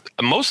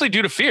 Mostly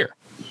due to fear.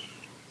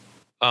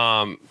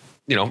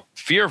 You know,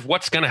 fear of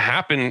what's going to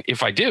happen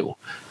if I do.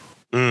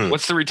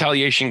 What's the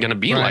retaliation going to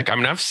be like? I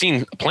mean, I've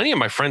seen plenty of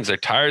my friends, their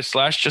tires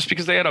slashed just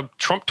because they had a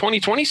Trump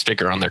 2020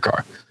 sticker on their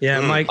car. Yeah,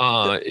 Mike.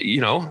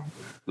 You know,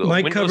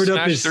 Mike covered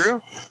up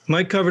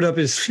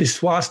his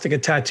swastika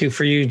tattoo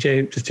for you,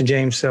 Mr.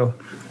 James. So,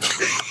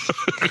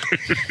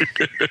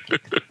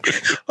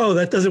 oh,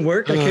 that doesn't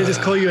work. I can't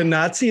just call you a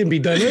Nazi and be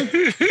done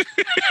with.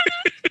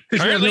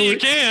 Apparently you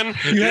can.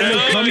 You have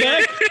no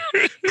comeback?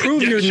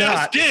 Prove you're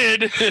not.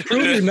 Did.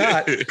 Prove you're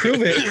not.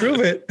 Prove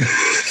it.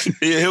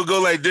 Yeah, he'll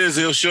go like this.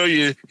 He'll show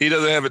you he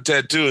doesn't have a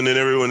tattoo, and then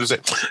everyone will say,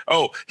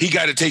 "Oh, he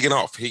got it taken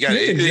off. He got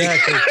it."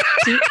 Exactly.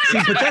 see,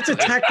 but that's a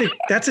tactic.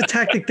 That's a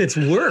tactic that's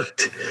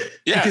worked.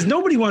 Yeah. Because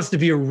nobody wants to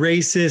be a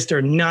racist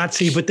or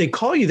Nazi, but they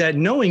call you that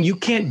knowing you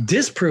can't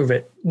disprove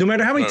it. No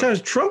matter how many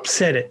times Trump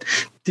said it.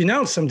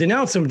 Denounce him.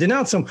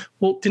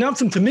 Well,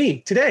 denounce him to me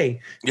today.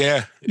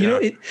 Yeah. You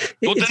know,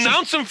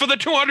 denounce him for the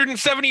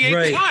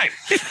 278th time.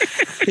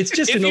 It's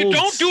just if you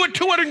don't do it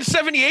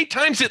 278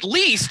 times at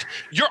least,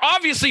 you're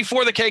obviously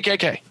for the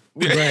KKK.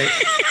 Right.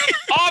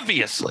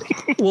 Obviously.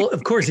 Well,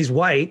 of course he's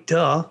white.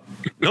 Duh.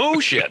 No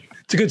shit.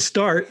 It's a good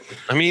start.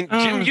 I mean,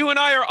 Jim, you and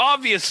I are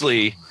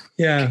obviously.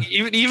 Yeah.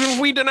 Even if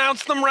we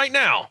denounce them right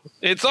now,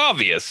 it's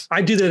obvious.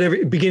 I do that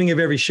every beginning of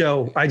every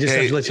show. I just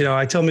have to let you know.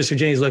 I tell Mr.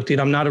 James, look, dude,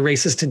 I'm not a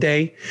racist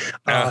today.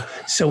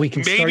 So we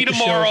can maybe start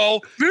tomorrow.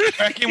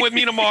 Check in with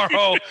me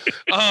tomorrow.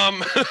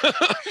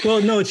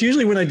 Well, no, it's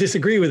usually when I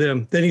disagree with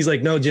him. Then he's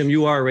like, no, Jim,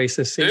 you are a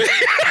racist.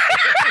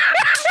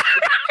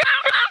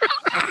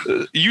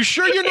 You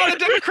sure you're not a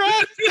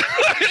Democrat?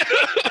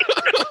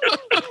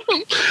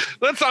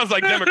 That sounds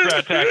like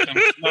Democrat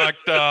tactics, not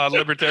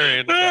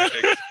libertarian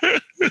tactics.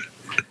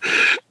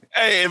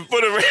 Hey, and for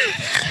the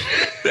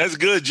that's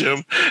good,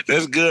 Jim.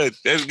 That's good.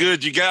 That's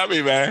good. You got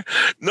me, man.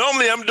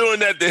 Normally, I'm doing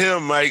that to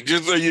him, Mike.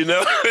 Just so you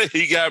know,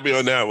 he got me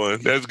on that one.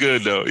 That's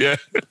good, though. Yeah,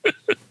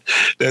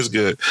 that's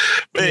good.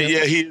 Man,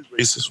 yeah, he is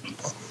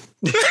racist.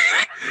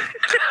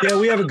 Yeah,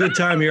 we have a good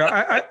time here.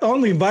 I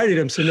only invited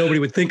him so nobody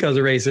would think I was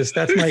a racist.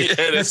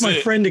 That's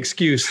my friend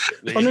excuse.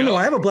 No,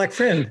 I have a black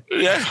friend.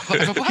 Yeah, I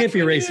can't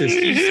be a racist.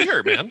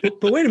 Here, man.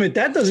 But wait a minute,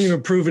 that doesn't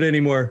even prove it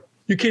anymore.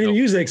 You can't even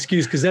use that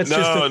excuse because that's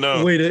just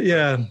a way to,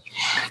 yeah.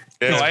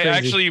 No, I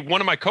actually,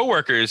 one of my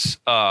coworkers,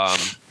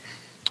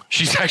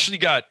 she's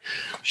got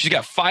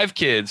 5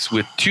 kids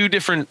with 2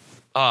 different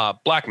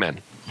black men,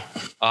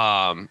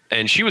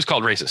 and she was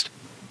called racist.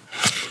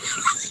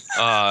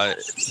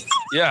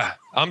 Yeah,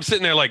 I'm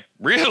sitting there like,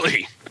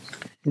 really?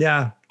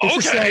 Yeah.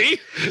 It's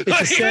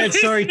a sad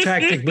sorry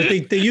tactic, but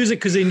they use it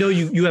because they know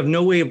you have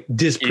no way of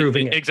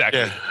disproving it.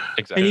 Exactly. Yeah.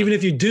 Exactly. And even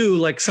if you do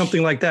like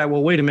something like that,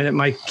 well, wait a minute,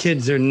 my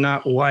kids are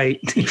not white.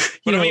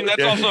 But I mean,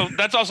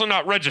 that's also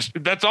not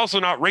registered. That's also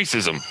not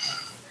racism.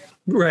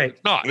 Right.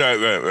 Not.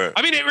 Right.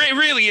 I mean, it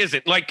really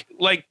isn't. Like,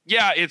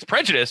 yeah, it's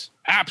prejudice.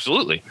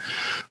 Absolutely.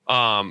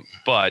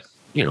 But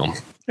you know,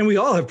 and we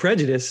all have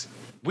prejudice.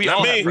 We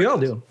all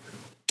do.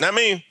 Not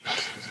me.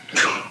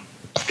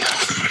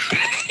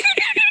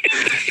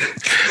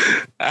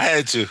 I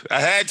had to,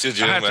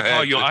 Jim.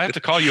 I have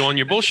to call you on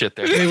your bullshit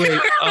there. Wait.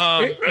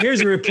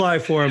 Here's a reply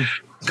for him.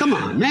 Come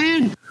on,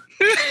 man.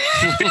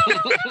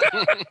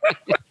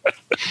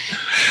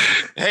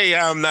 Hey,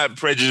 I'm not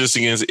prejudiced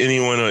against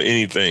anyone or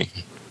anything.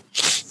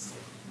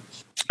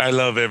 I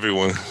love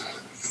everyone.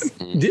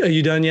 Are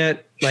you done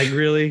yet? Like,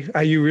 really?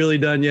 Are you really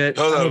done yet?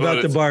 I'm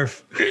about to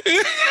barf.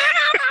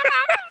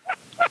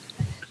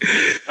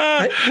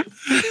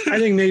 I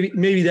think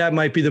maybe that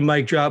might be the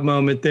mic drop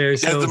moment there.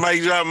 So, that's the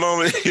mic drop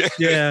moment.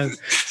 Yeah.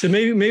 So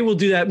maybe we'll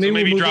do that.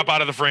 Maybe we'll drop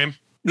out of the frame.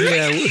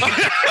 Yeah.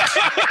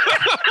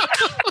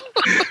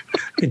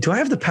 Do I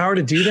have the power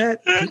to do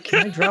that?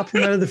 Can I drop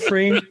him out of the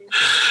frame?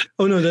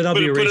 Oh no, that'll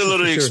be a put a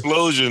little sure.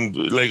 explosion,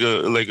 like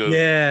a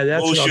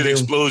that's bullshit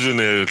explosion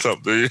there or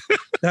something.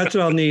 That's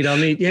what I'll need.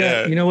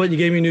 Yeah. You know what? You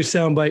gave me a new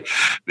soundbite.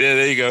 Yeah,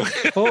 there you go.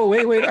 Oh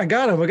wait, I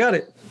got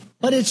it.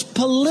 But it's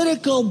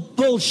political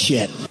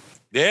bullshit.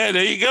 Yeah,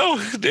 there you go.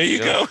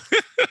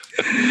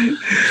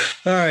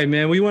 All right,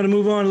 man. We want to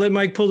move on and let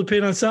Mike pull the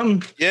pin on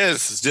something?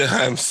 Yes.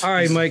 All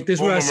right, Mike. This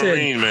is what I said.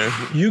 Marine, man.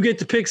 You get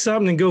to pick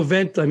something and go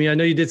vent. I mean, I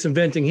know you did some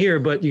venting here,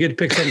 but you get to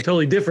pick something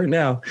totally different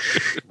now.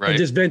 Right. And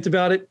just vent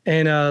about it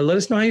and let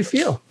us know how you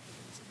feel.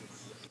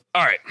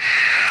 All right.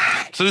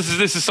 So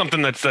this is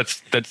something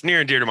that's near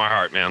and dear to my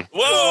heart, man.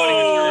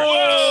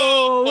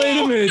 Whoa! Wait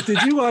a minute.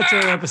 Did you watch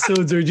our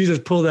episodes or did you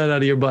just pull that out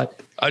of your butt?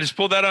 I just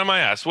pulled that out of my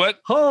ass. What?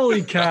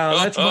 Holy cow.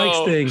 That's Mike's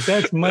thing.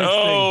 That's Mike's thing.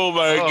 Oh,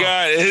 my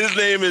God. His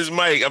name is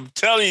Mike. I'm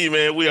telling you,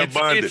 man, we are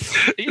bonded.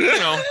 You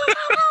know,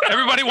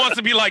 everybody wants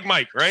to be like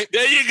Mike, right?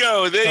 There you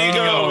go,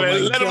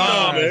 man. Let him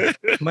know, man.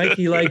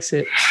 Mikey likes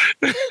it.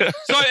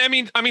 So, I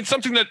mean,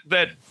 something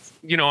that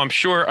you know, I'm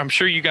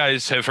sure you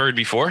guys have heard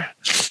before.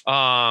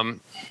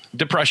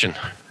 Depression.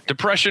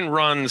 Depression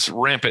runs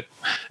rampant,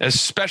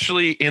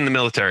 especially in the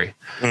military.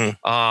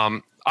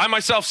 I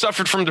myself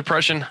suffered from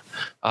depression.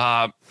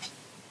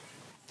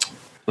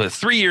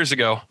 3 years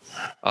ago,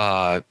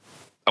 I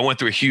went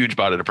through a huge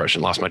bout of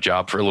depression, lost my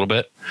job for a little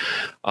bit.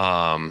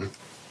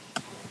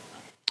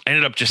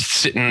 Ended up just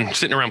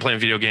sitting around playing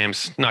video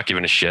games, not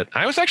giving a shit.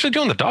 I was actually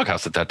doing the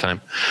doghouse at that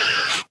time.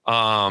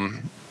 I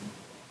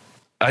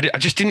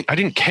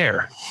didn't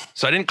care.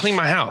 So I didn't clean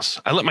my house.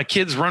 I let my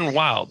kids run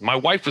wild. My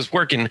wife was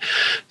working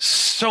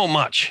so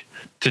much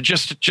to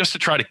just to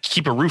try to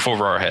keep a roof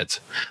over our heads.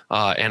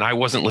 And I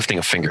wasn't lifting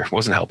a finger. It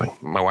wasn't helping.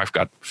 My wife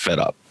got fed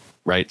up,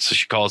 right? So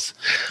she calls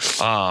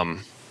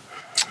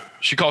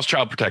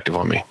Child Protective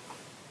on me.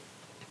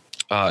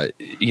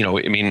 You know,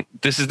 I mean,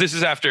 this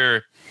is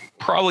after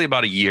probably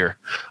about a year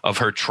of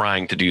her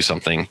trying to do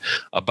something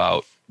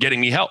about getting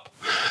me help.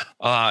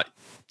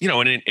 You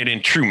know, and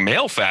in true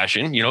male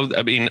fashion, you know,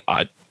 I mean,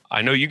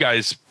 I know you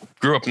guys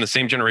grew up in the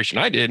same generation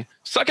I did.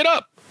 Suck it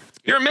up.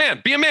 You're a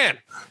man. Be a man.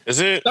 Is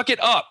it? Suck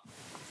it up.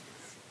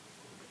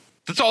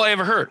 That's all I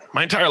ever heard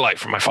my entire life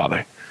from my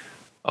father.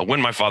 When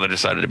my father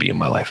decided to be in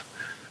my life,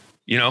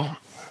 you know,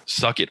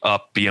 suck it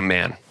up. Be a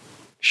man.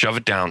 Shove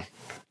it down.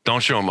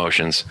 Don't show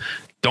emotions.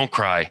 Don't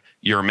cry.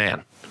 You're a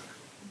man.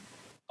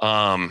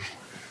 I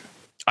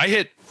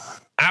hit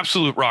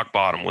absolute rock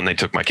bottom when they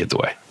took my kids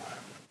away.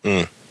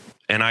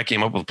 And I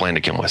came up with a plan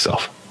to kill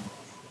myself.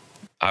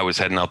 I was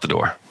heading out the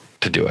door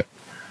to do it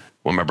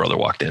when my brother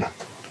walked in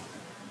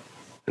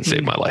and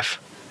saved my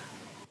life.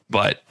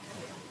 But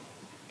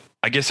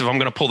I guess if I'm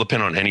going to pull the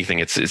pin on anything,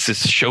 it's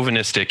this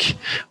chauvinistic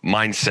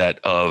mindset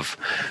of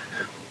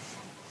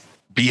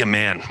be a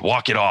man,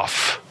 walk it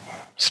off,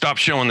 stop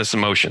showing this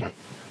emotion.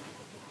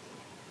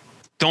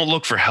 Don't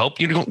look for help.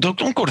 You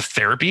don't go to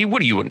therapy.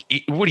 What are you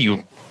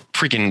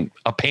freaking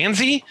a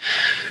pansy?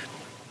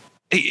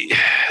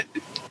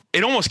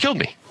 It almost killed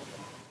me.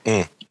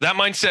 That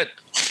mindset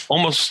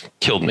almost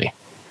killed me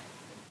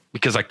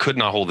because I could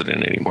not hold it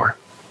in anymore.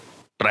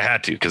 But I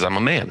had to because I'm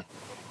a man.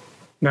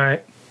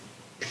 Right.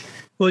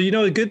 Well,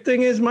 the good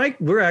thing is, Mike,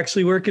 we're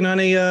actually working on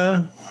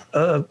a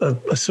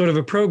sort of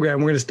a program.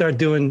 We're going to start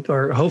doing,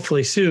 or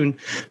hopefully soon,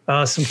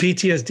 some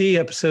PTSD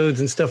episodes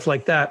and stuff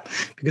like that,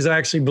 because I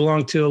actually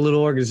belong to a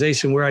little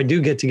organization where I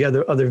do get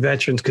together other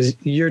veterans, because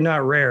you're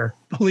not rare.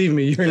 Believe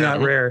me, you're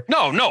not rare.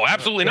 No,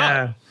 absolutely not.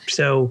 Yeah.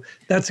 So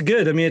that's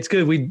good. I mean, it's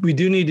good. We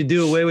do need to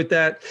do away with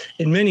that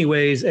in many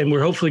ways, and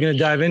we're hopefully going to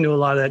dive into a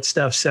lot of that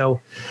stuff.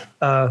 So,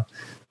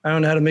 I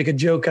don't know how to make a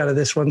joke out of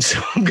this one,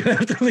 so I'm going to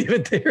have to leave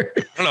it there.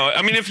 I don't know.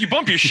 I mean, if you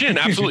bump your shin,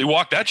 absolutely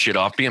walk that shit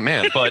off. Be a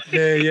man. But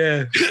yeah.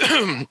 Yeah,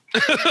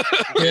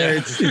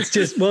 it's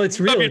just, well, it's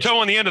real. Stub your toe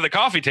on the end of the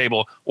coffee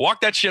table.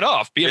 Walk that shit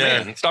off. Be a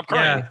man. Stop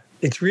crying. Yeah,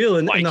 it's real.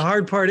 And the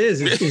hard part is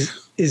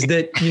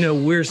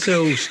that, we're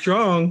so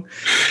strong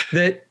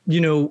that,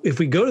 if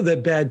we go to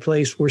that bad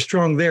place, we're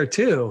strong there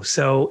too.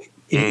 So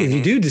if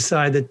you do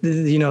decide that,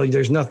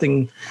 there's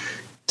nothing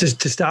to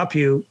stop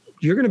you,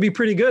 you're going to be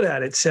pretty good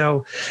at it.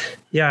 So,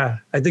 yeah,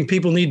 I think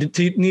people need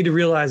to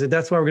realize that.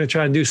 That's why we're going to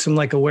try to do some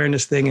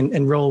awareness thing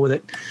and roll with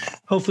it.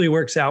 Hopefully it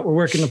works out. We're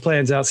working the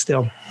plans out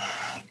still.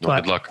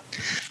 Good luck.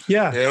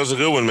 Yeah. That was a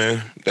good one,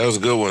 man. That was a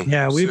good one.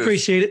 Yeah, we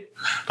appreciate it.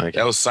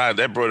 That was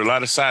that brought a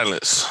lot of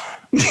silence.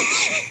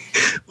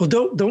 Well,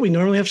 don't we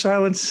normally have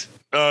silence?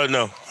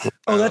 No.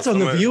 Oh, that's on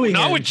the viewing.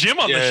 Not end. with Jim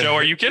on the show.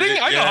 Are you kidding?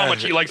 I know how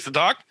much he likes to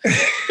talk.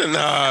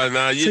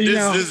 No.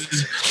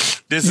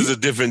 This is a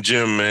different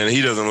Jim, man.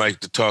 He doesn't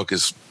like to talk.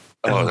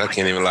 I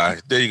can't even lie.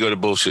 There you go. The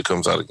bullshit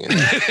comes out again.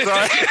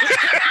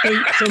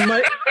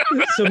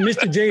 So,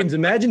 Mr. James,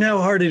 imagine how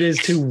hard it is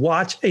to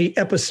watch a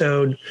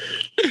episode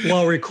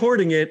while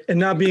recording it and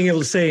not being able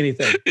to say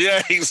anything.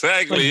 Yeah,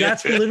 exactly.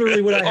 That's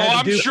literally what I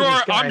had to do.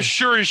 I'm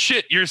sure as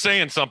shit you're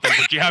saying something,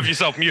 but you have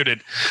yourself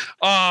muted.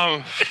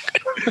 That's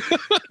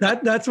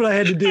what I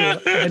had to do.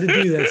 I had to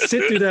do that.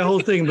 Sit through that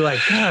whole thing and be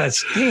like, God,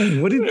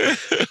 dang, what did?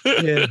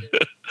 Yeah.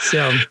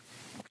 So.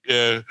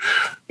 Yeah,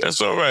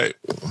 that's all right.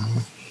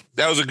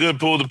 That was a good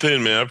pull the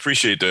pin, man. I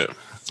appreciate that.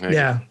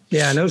 Yeah,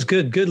 and that was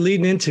good. Good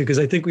leading into, because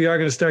I think we are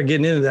going to start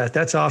getting into that.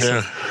 That's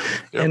awesome.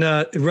 Yeah.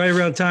 Yep. And right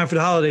around time for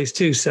the holidays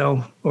too.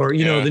 So, or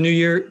the new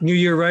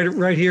year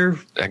right here.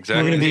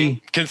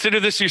 Exactly. Consider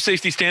this your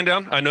safety stand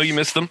down. I know you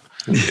missed them.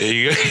 There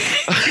you go.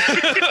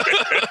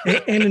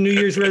 and a New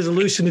Year's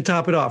resolution to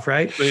top it off,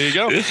 right? There you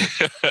go.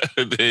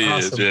 There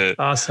awesome. Is, yeah.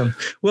 Awesome.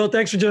 Well,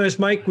 thanks for joining us,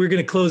 Mike. We're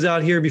going to close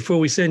out here before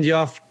we send you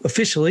off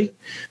officially.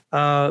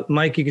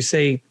 Mike, you can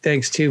say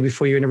thanks too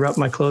before you interrupt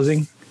my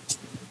closing.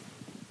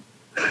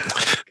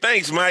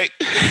 Thanks, Mike.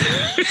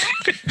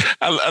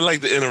 I like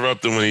to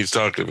interrupt him when he's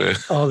talking, man.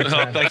 All the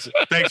time.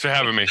 Thanks for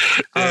having me.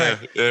 All right.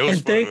 It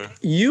was fun, thank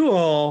you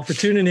all for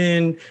tuning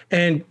in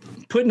and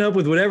putting up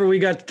with whatever we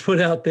got to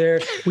put out there.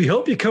 We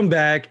hope you come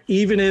back,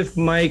 even if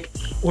Mike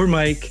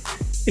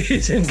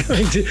isn't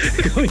going to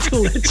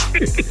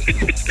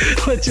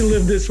let you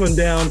live this one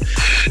down.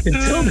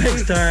 Until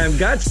next time,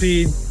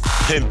 Godspeed.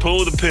 And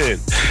pull the pin.